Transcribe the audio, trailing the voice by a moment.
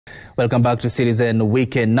Welcome back to Citizen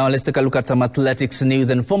Weekend. Now let's take a look at some athletics news.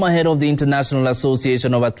 And former head of the International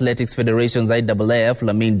Association of Athletics Federations, IAAF,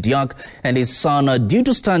 Lamine Diack, and his son are due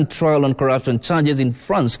to stand trial on corruption charges in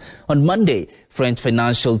France on Monday. French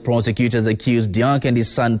financial prosecutors accused Diack and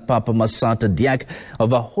his son Papa Massata Diack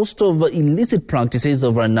of a host of illicit practices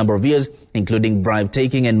over a number of years, including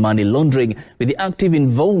bribe-taking and money laundering, with the active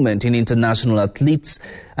involvement in international athletes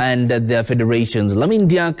and their federations. Lamine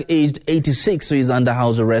Diack, aged 86, who is under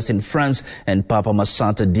house arrest in France, and Papa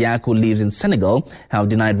Massata Diack, who lives in Senegal, have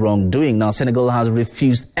denied wrongdoing. Now, Senegal has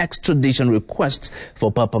refused extradition requests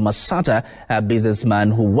for Papa Massata, a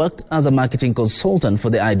businessman who worked as a marketing consultant for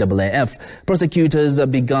the IAAF. Prosecutors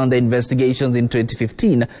began their investigations in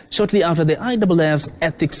 2015, shortly after the IAAF's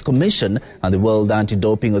Ethics Commission and the World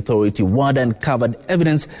Anti-Doping Authority WADA uncovered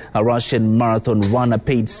evidence a Russian marathon runner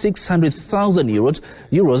paid 600,000 euros,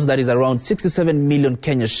 that is around 67 million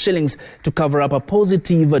Kenya shillings, to cover up a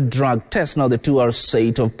positive drug test. Now, the two are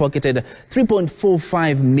said to have pocketed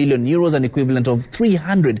 3.45 million euros, an equivalent of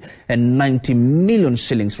 390 million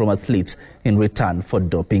shillings from athletes in return for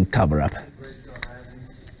doping cover-up.